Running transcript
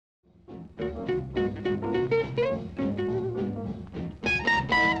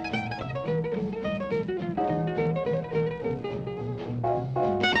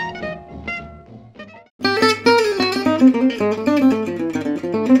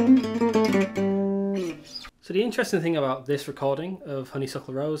So the interesting thing about this recording of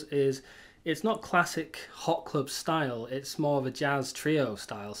Honeysuckle Rose is it's not classic hot club style, it's more of a jazz trio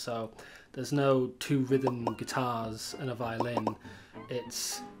style. So there's no two rhythm guitars and a violin.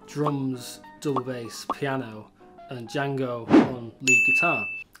 It's drums, double bass, piano, and Django on lead guitar.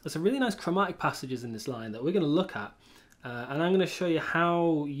 There's some really nice chromatic passages in this line that we're going to look at, and I'm going to show you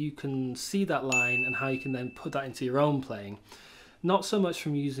how you can see that line and how you can then put that into your own playing. Not so much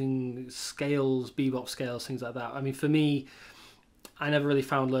from using scales, bebop scales, things like that. I mean, for me, I never really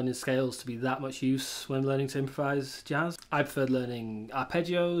found learning scales to be that much use when learning to improvise jazz. I preferred learning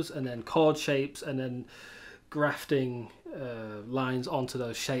arpeggios and then chord shapes and then grafting lines onto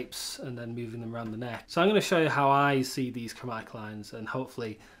those shapes and then moving them around the neck. So I'm going to show you how I see these chromatic lines and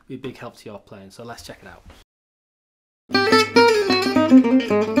hopefully be a big help to your playing. So let's check it out.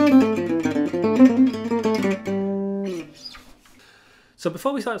 So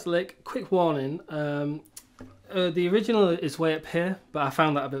before we start to lick, quick warning, the original is way up here, but I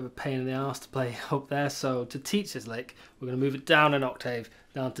found that a bit of a pain in the arse to play up there, so to teach this lick, we're going to move it down an octave,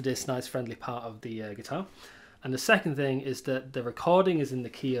 down to this nice friendly part of the guitar. And the second thing is that the recording is in the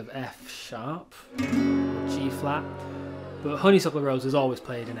key of F sharp, or G flat, but Honeysuckle Rose is always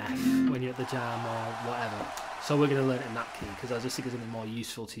played in F when you're at the jam or whatever. So we're going to learn it in that key, because I just think it's going to be more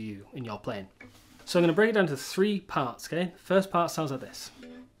useful to you in your playing. So I'm going to break it down to 3 parts, okay? First part sounds like this.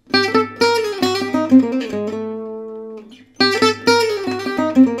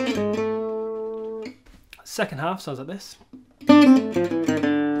 Second half sounds like this.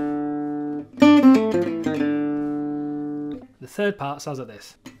 The third part sounds like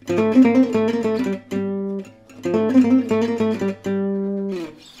this.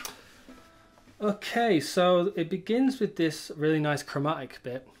 Okay, so it begins with this really nice chromatic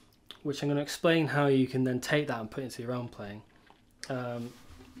bit, which I'm going to explain how you can then take that and put it into your own playing.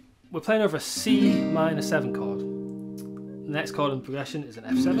 We're playing over a C minor 7 chord. The next chord in the progression is an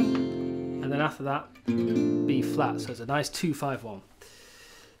F7, and then after that, B flat, so it's a nice 2-5-1.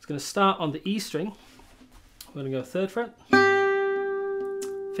 It's going to start on the E string. We're going to go 3rd fret,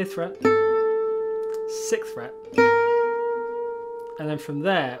 5th fret, 6th fret, and then from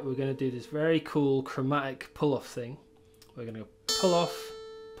there we're going to do this very cool chromatic pull-off thing. We're going to go pull off,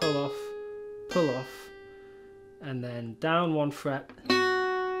 pull off, pull off, and then down 1 fret,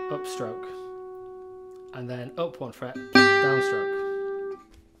 up stroke, and then up 1 fret, down stroke.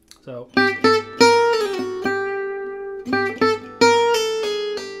 So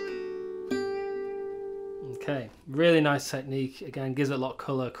okay, really nice technique. Again, gives it a lot of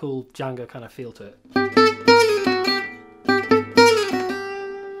colour, cool Django kind of feel to it.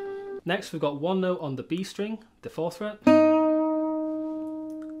 Next, we've got 1 note on the B string, the 4th fret.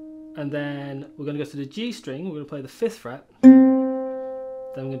 And then we're going to go to the G string, we're going to play the 5th fret.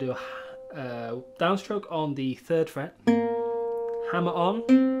 Then we're going to do a downstroke on the 3rd fret, hammer on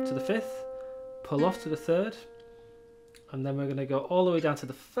to the 5th, pull off to the 3rd, and then we're going to go all the way down to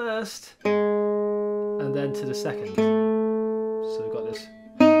the 1st, and then to the 2nd. So we've got this.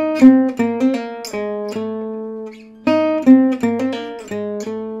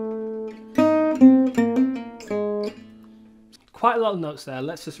 Quite a lot of notes there,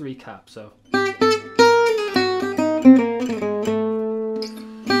 let's just recap. So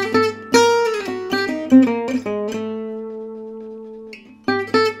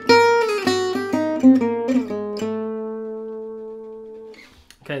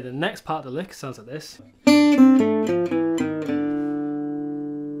okay, the next part of the lick sounds like this.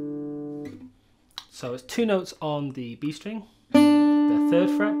 So it's 2 notes on the B string, the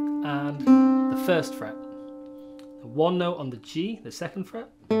 3rd fret and the 1st fret. 1 note on the G, the 2nd fret,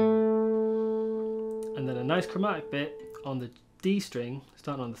 and then a nice chromatic bit on the D string,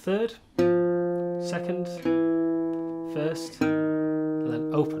 starting on the 3rd, 2nd, 1st, and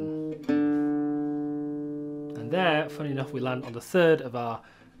then open. And there, funny enough, we land on the 3rd of our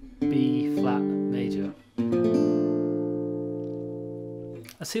B flat major.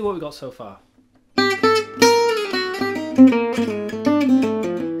 Let's see what we got so far.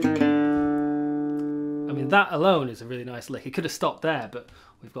 That alone is a really nice lick. It could have stopped there, but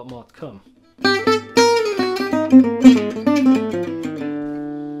we've got more to come.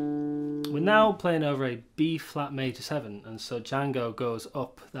 We're now playing over a B flat major 7, and so Django goes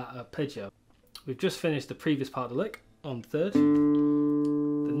up that arpeggio. We've just finished the previous part of the lick on the 3rd.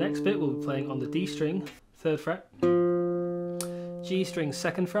 The next bit we'll be playing on the D string, 3rd fret, G string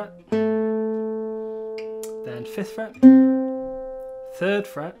 2nd fret, then 5th fret, 3rd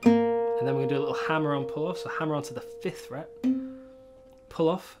fret, and then we're going to do a little hammer on pull off, so hammer onto the 5th fret, pull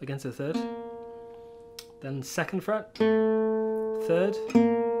off against the 3rd, then 2nd fret, 3rd,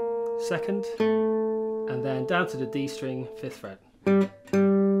 2nd, and then down to the D string, 5th fret.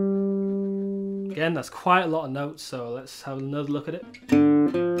 Again, that's quite a lot of notes, so let's have another look at it.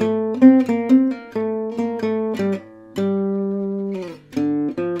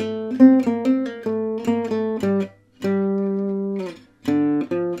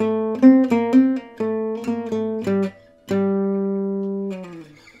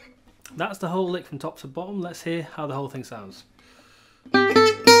 That's the whole lick from top to bottom. Let's hear how the whole thing sounds.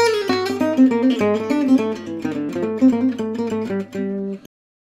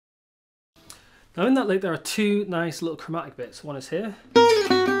 Now in that lick there are two nice little chromatic bits. One is here,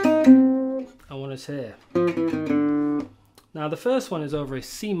 and one is here. Now the first one is over a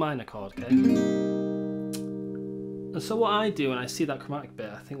C minor chord, okay? And so what I do when I see that chromatic bit,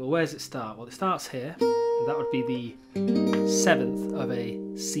 I think, well, where does it start? Well, it starts here, and that would be the 7th of a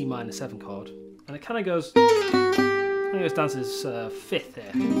C minor 7 chord. And it kind of goes down to this 5th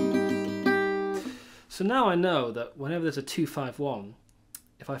here. So now I know that whenever there's a 2-5-1,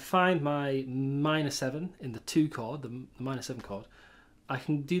 if I find my minor 7 in the 2 chord, the minor 7 chord, I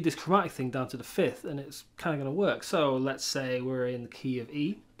can do this chromatic thing down to the 5th, and it's kind of going to work. So let's say we're in the key of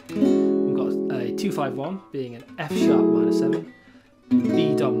E. We've got a 2-5-1 being an F sharp minor 7,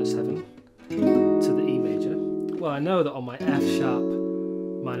 B dominant 7 to the E major. Well, I know that on my F sharp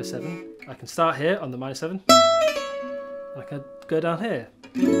minor 7, I can start here on the minor 7, and I can go down here.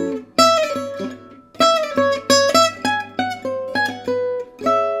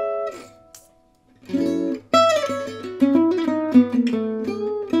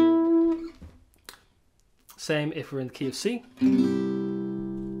 Same if we're in the key of C. It's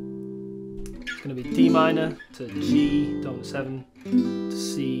going to be D minor to G dominant 7 to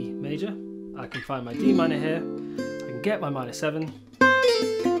C major. I can find my D minor here. I can get my minor 7.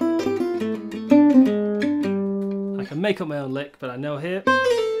 I can make up my own lick, but I know here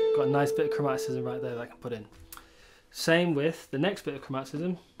I've got a nice bit of chromaticism right there that I can put in. Same with the next bit of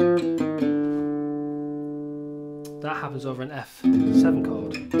chromaticism. That happens over an F7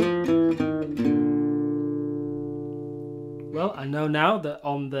 chord. Well, I know now that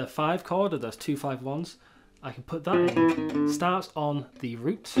on the 5 chord of those 2-5-1s, I can put that in. It starts on the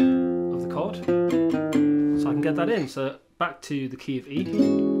root of the chord, so I can get that in. So back to the key of E,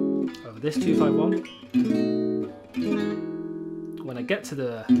 over this 2-5-1. When I get to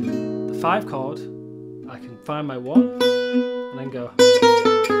the 5 chord, I can find my 1 and then go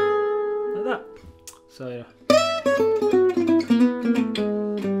like that. So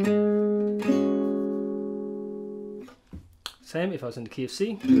same if I was in the key of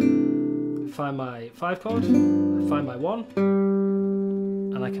C, find my 5 chord, I find my 1,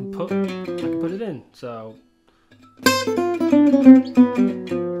 and I can put it in. So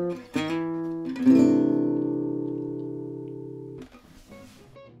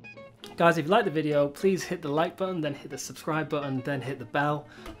guys, if you like the video, please hit the like button, then hit the subscribe button, then hit the bell,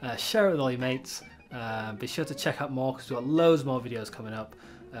 share it with all your mates. Be sure to check out more because we've got loads more videos coming up.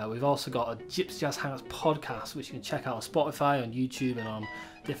 We've also got a Gypsy Jazz Hangouts podcast, which you can check out on Spotify, on YouTube, and on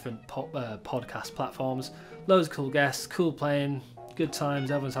different podcast platforms. Loads of cool guests, cool playing, good times,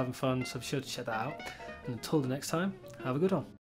 everyone's having fun, so be sure to check that out. And until the next time, have a good one.